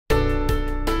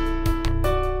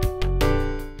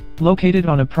Located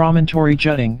on a promontory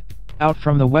jutting out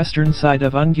from the western side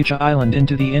of Unguja Island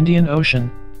into the Indian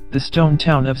Ocean, the stone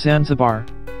town of Zanzibar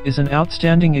is an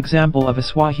outstanding example of a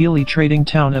Swahili trading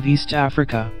town of East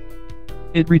Africa.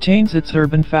 It retains its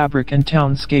urban fabric and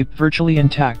townscape virtually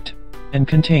intact, and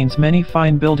contains many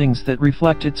fine buildings that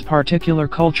reflect its particular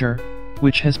culture,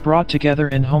 which has brought together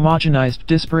and homogenized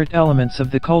disparate elements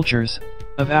of the cultures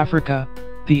of Africa,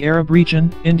 the Arab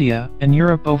region, India, and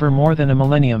Europe over more than a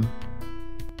millennium.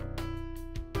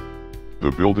 The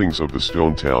buildings of the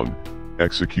stone town,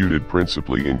 executed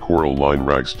principally in coral line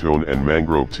ragstone and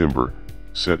mangrove timber,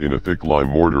 set in a thick lime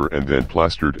mortar and then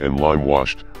plastered and lime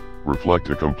washed, reflect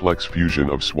a complex fusion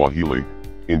of Swahili,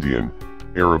 Indian,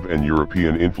 Arab and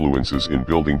European influences in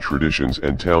building traditions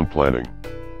and town planning.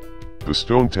 The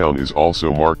stone town is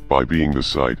also marked by being the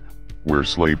site where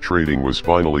slave trading was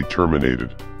finally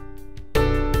terminated.